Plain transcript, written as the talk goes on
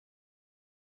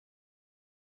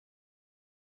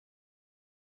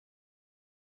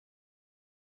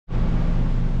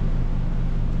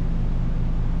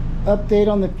update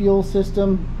on the fuel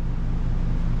system.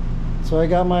 So I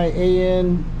got my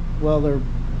AN, well, they're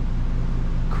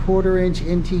 1/4 inch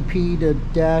NTP to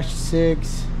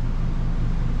 -6.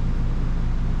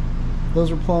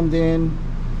 Those are plumbed in.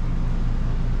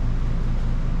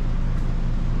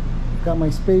 Got my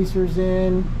spacers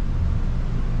in.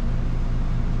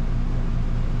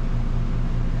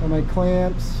 Got my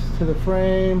clamps to the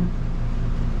frame.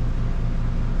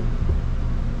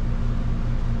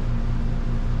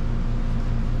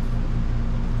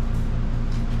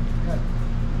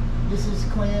 This is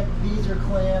clamped, these are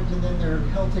clamped, and then they're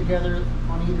held together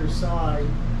on either side.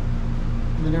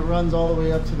 And then it runs all the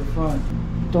way up to the front.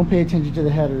 Don't pay attention to the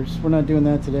headers. We're not doing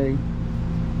that today.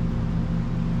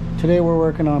 Today we're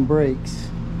working on brakes.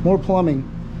 More plumbing.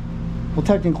 Well,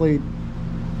 technically,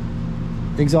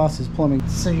 exhaust is plumbing.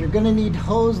 So you're gonna need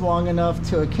hose long enough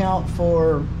to account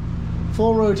for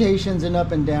full rotations and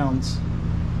up and downs.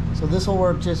 So this will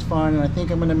work just fine, and I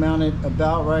think I'm gonna mount it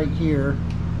about right here,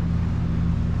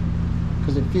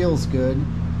 because it feels good.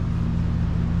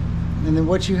 And then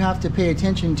what you have to pay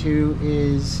attention to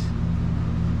is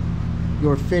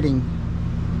your fitting.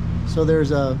 So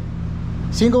there's a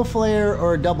single flare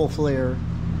or a double flare.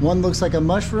 One looks like a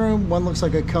mushroom, one looks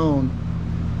like a cone.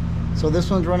 So this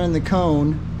one's running the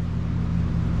cone.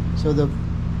 So the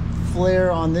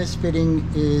flare on this fitting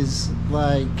is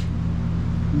like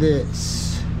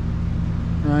this,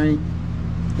 right?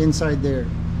 Inside there.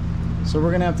 So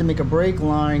we're gonna have to make a brake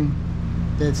line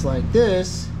that's like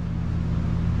this,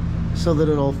 so that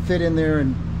it'll fit in there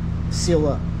and seal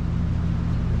up.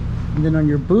 And then on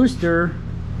your booster,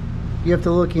 you have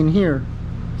to look in here.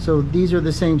 So these are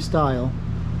the same style.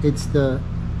 It's the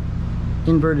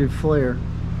inverted flare.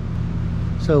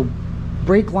 So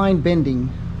brake line bending.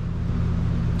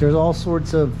 There's all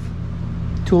sorts of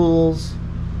tools.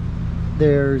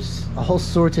 There's all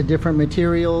sorts of different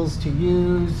materials to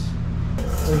use.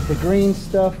 There's the green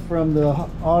stuff from the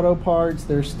auto parts.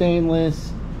 There's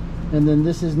stainless, and then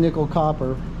this is nickel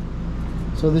copper.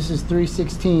 So this is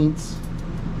 3/16,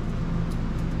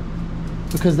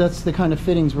 because that's the kind of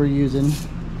fittings we're using.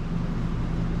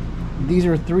 These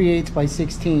are 3/8 by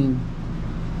 16,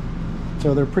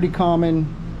 so they're pretty common.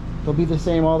 They'll be the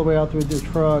same all the way out through the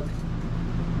truck.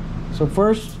 So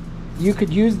first, you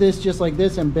could use this just like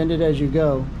this and bend it as you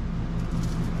go.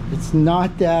 It's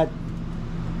not that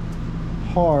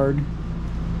hard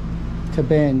to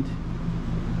bend,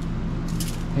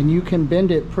 and you can bend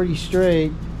it pretty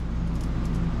straight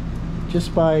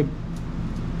just by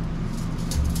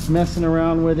messing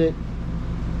around with it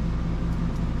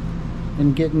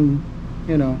and getting,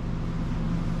 you know.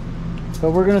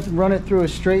 But we're going to run it through a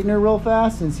straightener real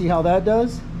fast and see how that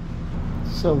does.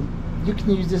 So you can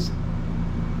use this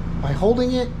by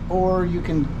holding it, or you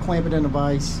can clamp it in a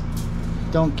vise.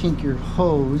 Don't kink your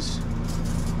hose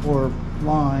or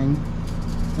line,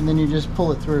 and then you just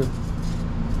pull it through.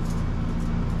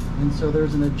 And so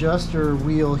there's an adjuster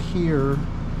wheel here,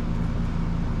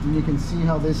 and you can see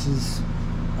how this is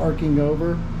arcing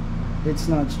over. It's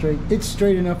not straight. It's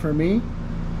straight enough for me,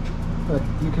 but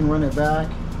you can run it back.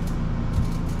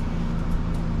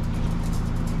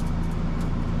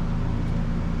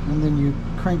 And then you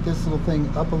crank this little thing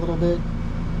up a little bit,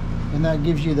 and that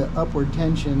gives you the upward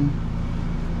tension.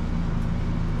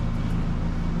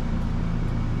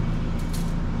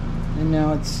 And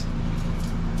now it's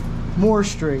more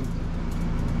straight.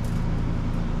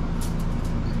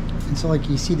 And so like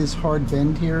you see this hard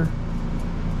bend here,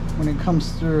 when it comes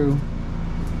through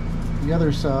the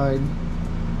other side,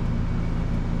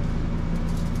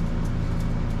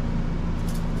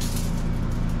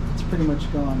 it's pretty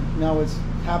much gone. Now what's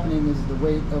happening is the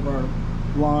weight of our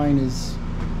line is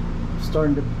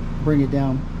starting to bring it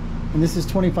down. And this is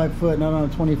 25 foot, not on a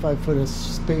 25 foot of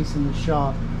space in the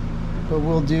shop, but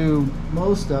we'll do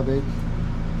most of it.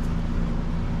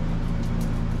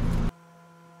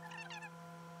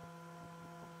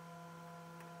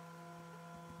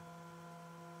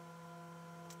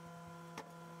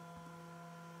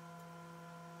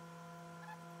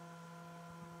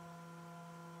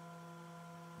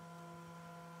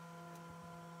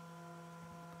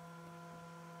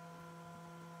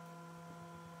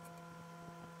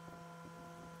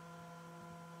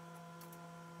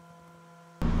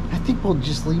 I think we'll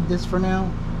just leave this for now.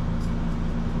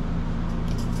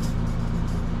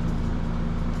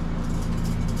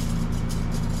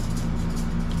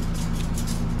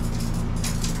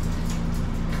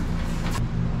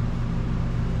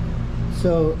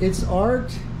 So it's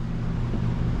arced,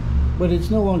 but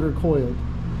it's no longer coiled.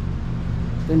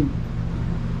 Then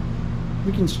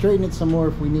we can straighten it some more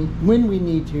if we need. When we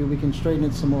need to, we can straighten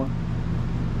it some more.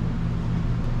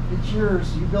 It's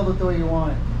yours. You build it the way you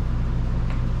want it.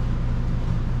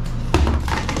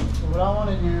 So what I want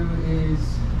to do is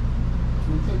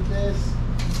I'm going to take this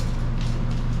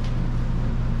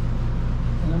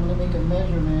and I'm going to make a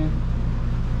measurement.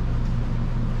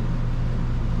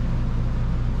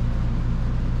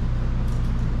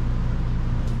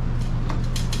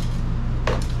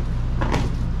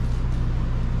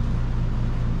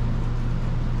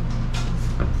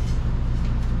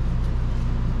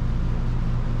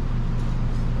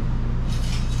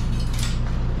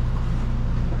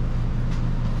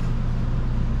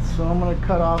 So I'm going to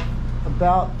cut off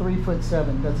about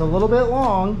 3'7". That's a little bit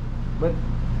long, but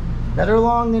better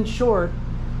long than short.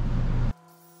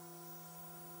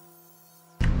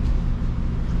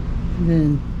 And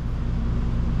then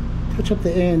touch up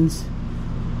the ends,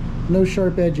 no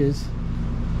sharp edges.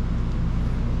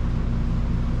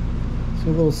 So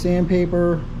a little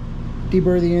sandpaper,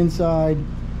 deburr the inside,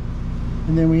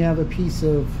 and then we have a piece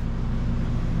of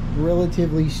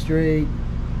relatively straight.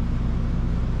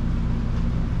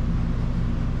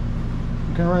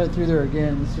 I'm gonna run it through there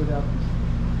again. Let's see what happens.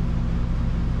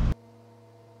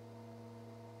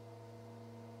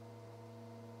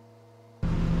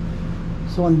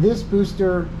 So on this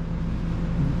booster,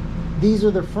 these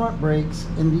are the front brakes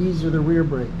and these are the rear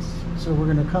brakes. So we're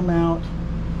gonna come out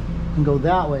and go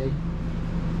that way,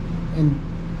 and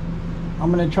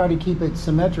I'm gonna try to keep it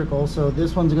symmetrical. So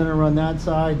this one's gonna run that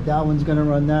side, that one's gonna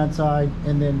run that side,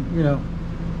 and then, you know,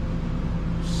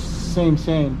 same.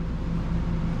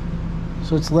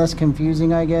 So it's less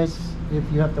confusing, I guess, if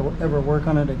you have to ever work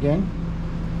on it again.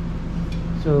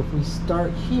 So if we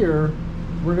start here,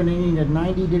 we're going to need a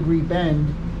 90-degree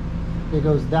bend that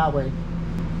goes that way.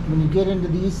 When you get into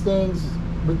these things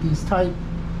with these tight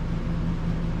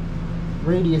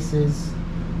radiuses,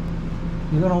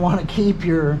 you're going to want to keep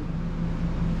your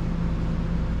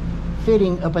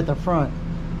fitting up at the front.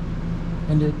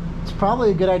 And it's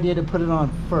probably a good idea to put it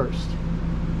on first.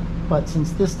 But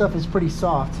since this stuff is pretty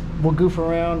soft, we'll goof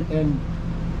around and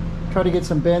try to get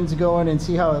some bends going and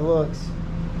see how it looks.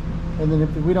 And then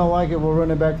if we don't like it, we'll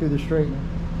run it back through the straightener.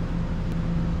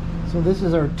 So this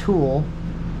is our tool.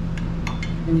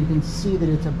 And you can see that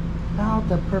it's about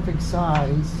the perfect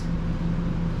size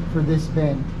for this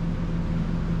bend.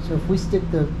 So if we stick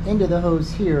the end of the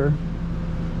hose here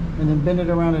and then bend it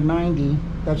around at 90,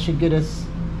 that should get us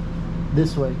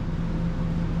this way.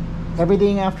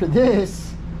 Everything after this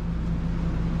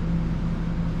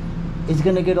is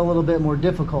going to get a little bit more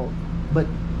difficult, but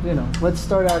you know, let's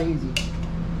start out easy.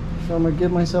 So I'm going to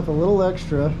give myself a little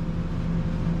extra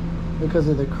because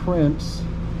of the crimps,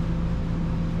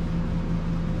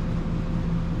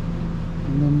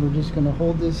 and then we're just going to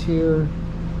hold this here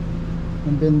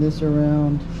and bend this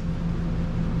around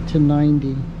to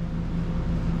 90-ish.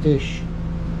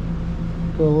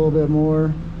 Go a little bit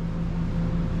more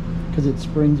because it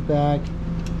springs back.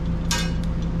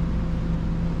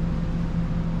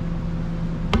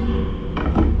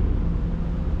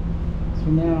 So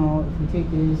now if we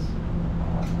take these,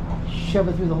 shove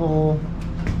it through the hole,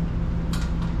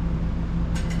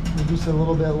 they're just a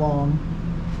little bit long,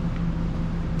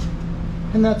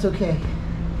 and that's okay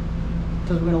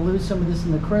because we're going to lose some of this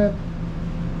in the crimp,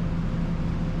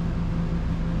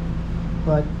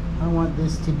 but I want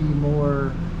this to be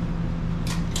more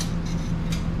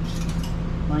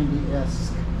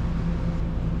 90-esque.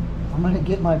 I'm going to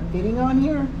get my fitting on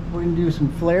here. We're going to do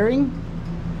some flaring,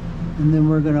 and then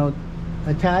we're going to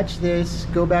attach this,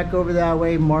 go back over that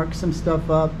way, mark some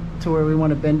stuff up to where we want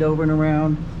to bend over and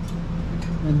around,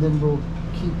 and then we'll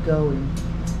keep going.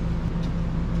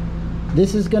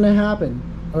 This is going to happen,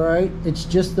 all right? It's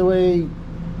just the way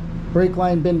brake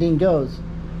line bending goes.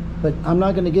 But I'm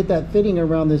not going to get that fitting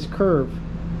around this curve.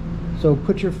 So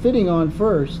put your fitting on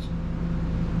first.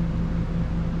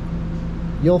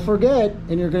 You'll forget,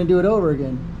 and you're going to do it over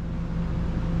again.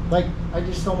 Like I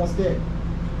just almost did.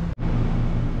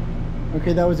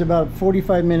 Okay, that was about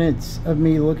 45 minutes of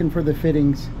me looking for the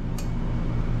fittings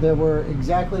that were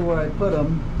exactly where I put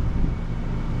them.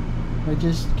 I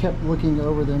just kept looking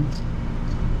over them.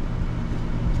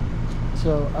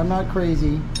 So I'm not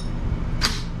crazy.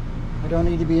 I don't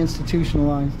need to be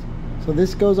institutionalized. So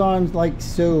this goes on like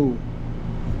so.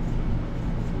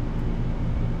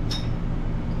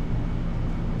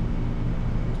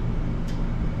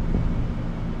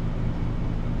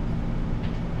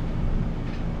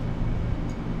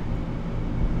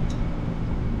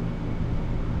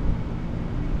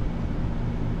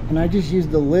 And I just use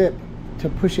the lip to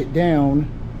push it down.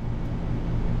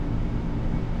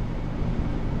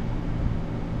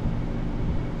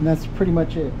 And that's pretty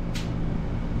much it.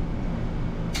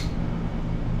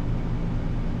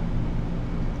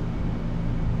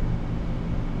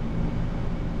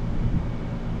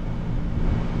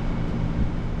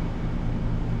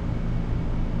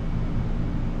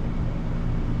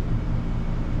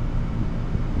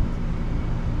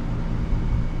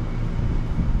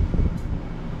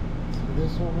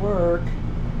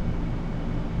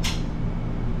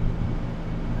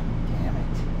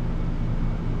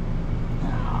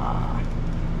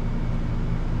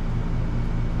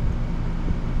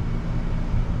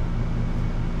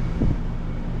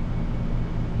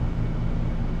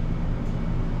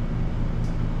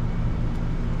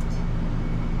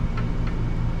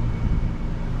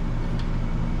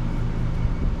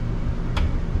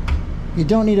 You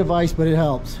don't need a vise, but it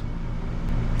helps.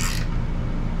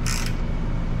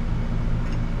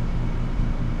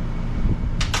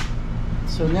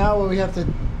 So now what we have to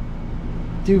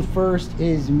do first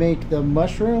is make the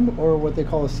mushroom, or what they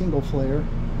call a single flare.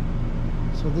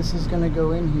 So this is going to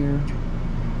go in here.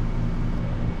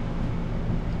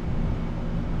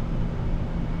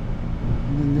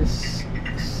 And then this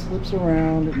slips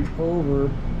around and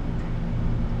over.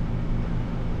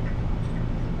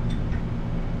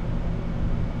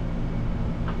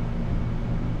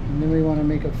 And then we want to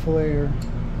make a flare.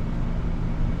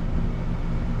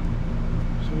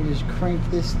 So we just crank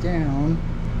this down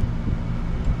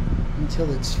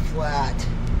until it's flat,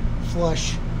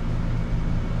 flush.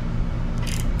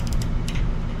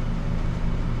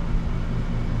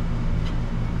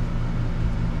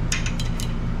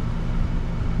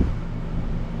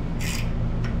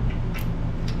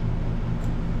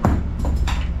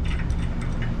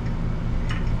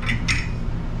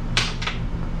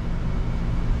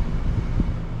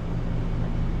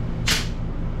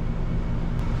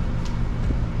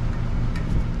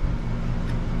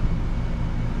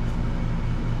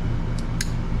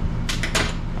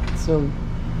 So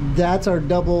that's our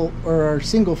double or our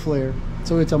single flare.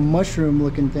 So it's a mushroom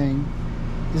looking thing.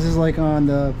 This is like on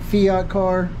the Fiat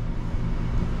car.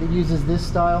 It uses this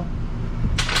style.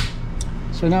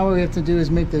 So now what we have to do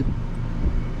is make the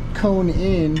cone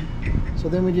in. So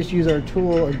then we just use our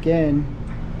tool again,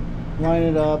 line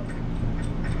it up.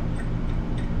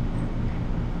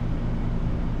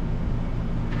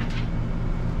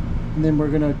 And then we're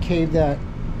gonna cave that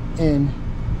in.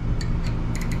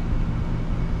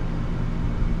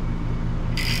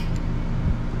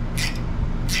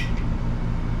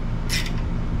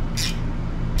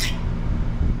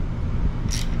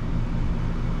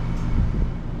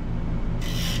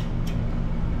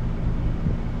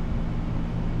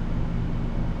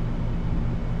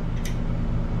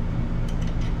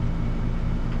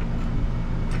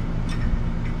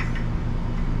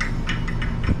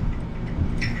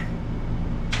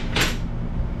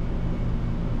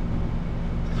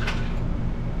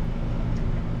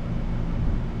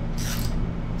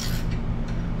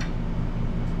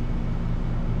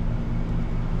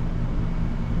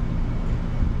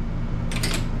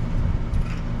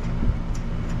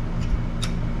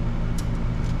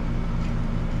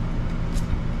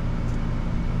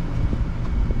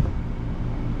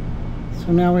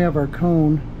 So now we have our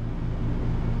cone,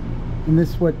 and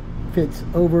this is what fits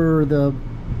over the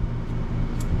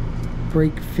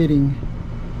brake fitting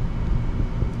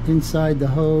inside the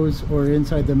hose or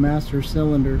inside the master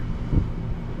cylinder.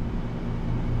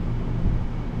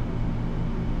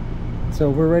 So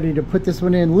we're ready to put this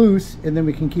one in loose, and then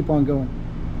we can keep on going.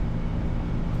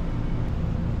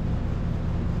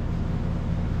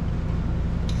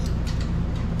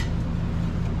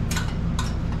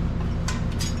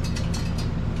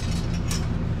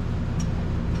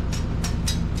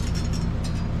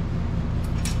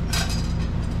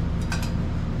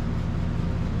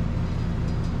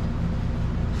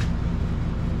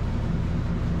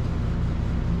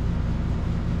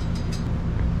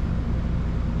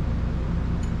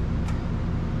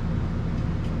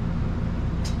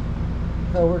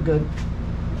 Oh, we're good.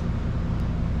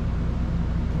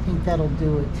 I think that'll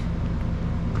do it.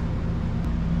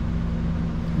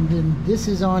 And then this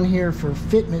is on here for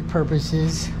fitment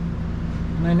purposes.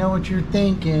 And I know what you're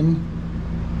thinking.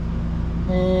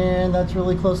 And that's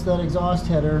really close to that exhaust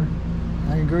header.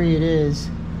 I agree it is.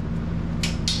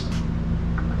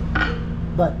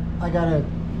 But I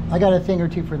got a thing or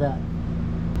two for that.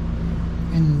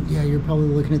 And yeah, you're probably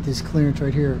looking at this clearance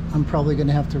right here. I'm probably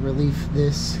gonna have to relief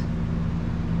this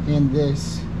and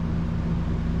this.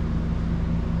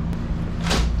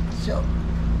 So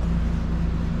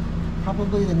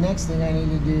probably the next thing I need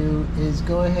to do is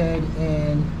go ahead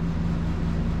and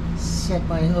set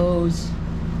my hose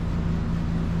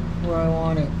where I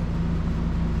want it.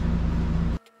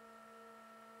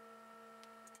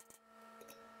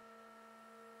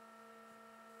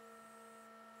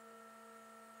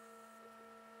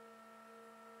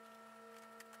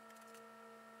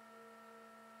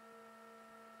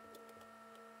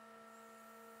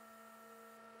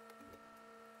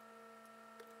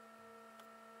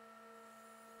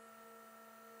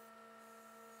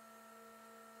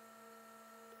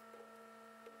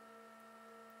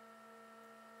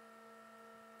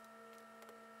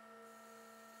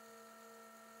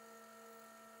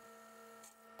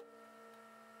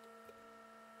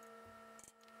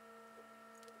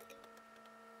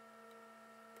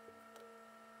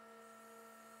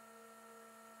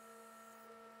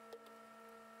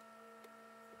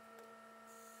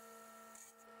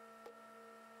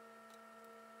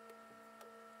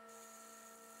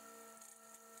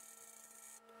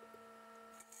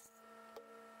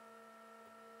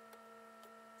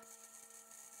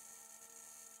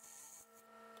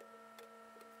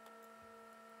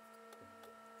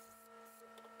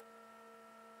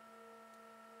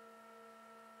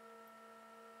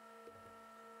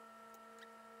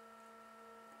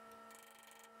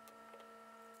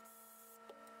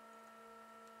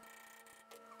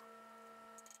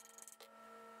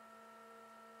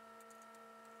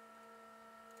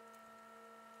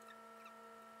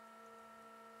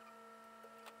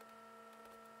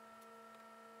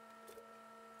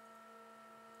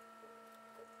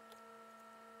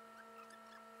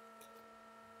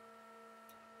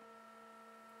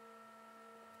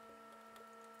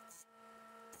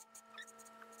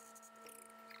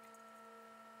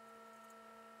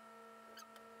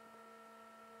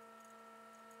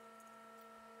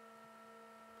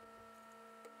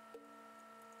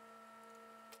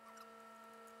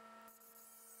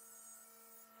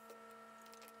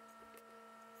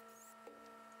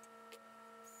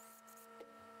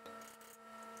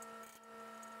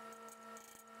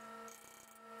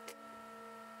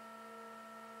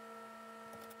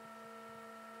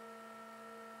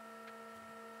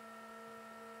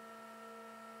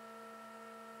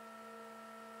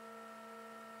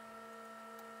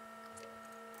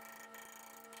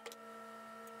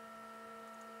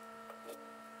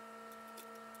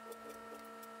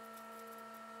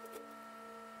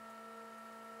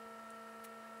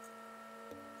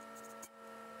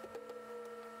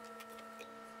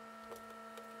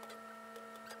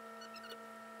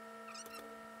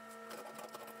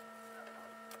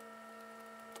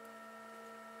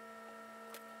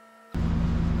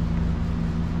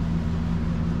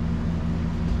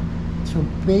 So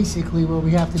basically what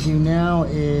we have to do now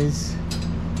is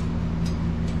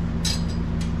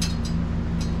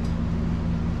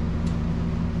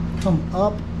come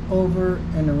up, over,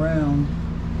 and around.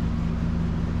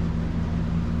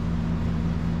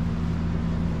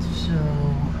 So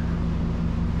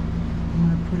I'm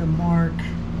going to put a mark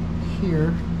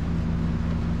here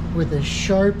with a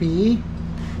Sharpie.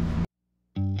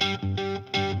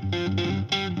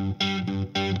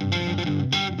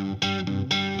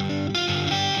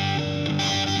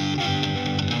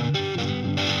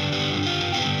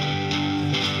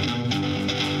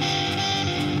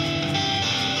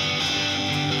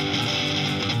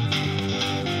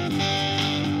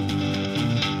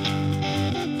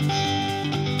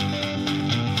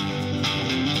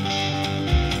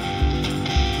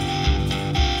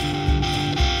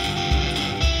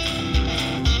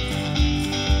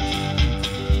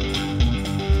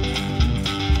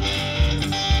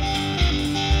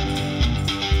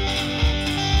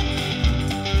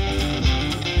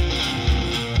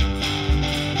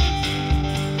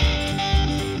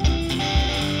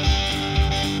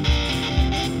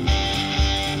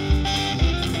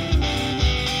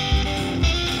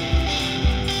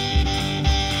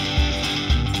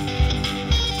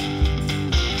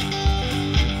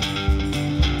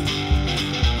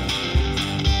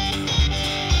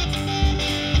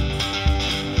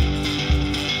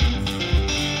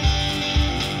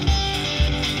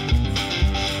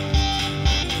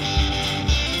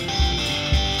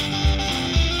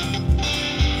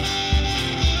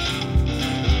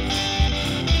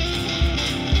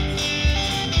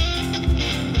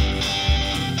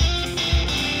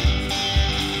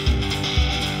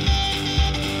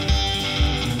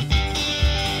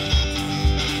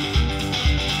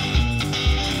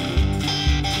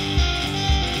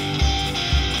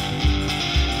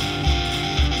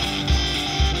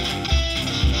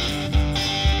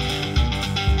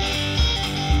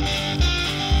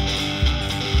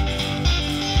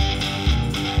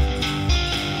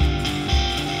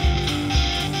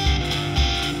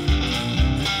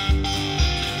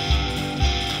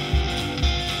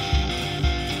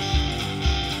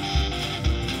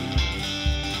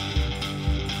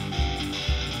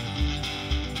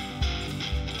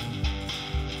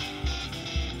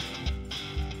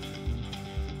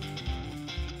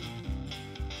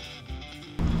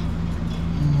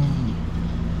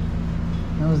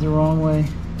 That was the wrong way.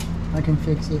 I can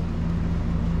fix it.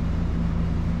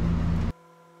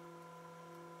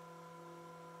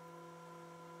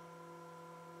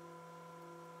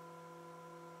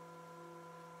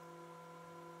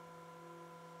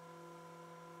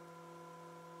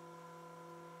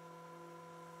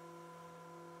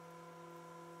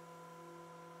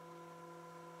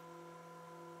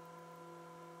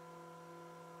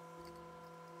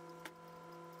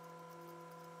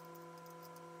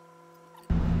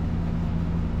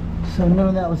 So none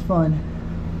of that was fun.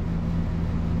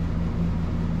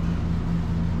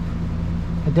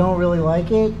 I don't really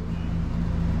like it.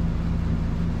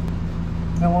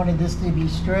 I wanted this to be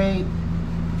straight.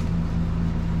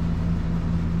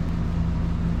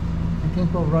 I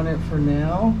think we'll run it for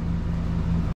now.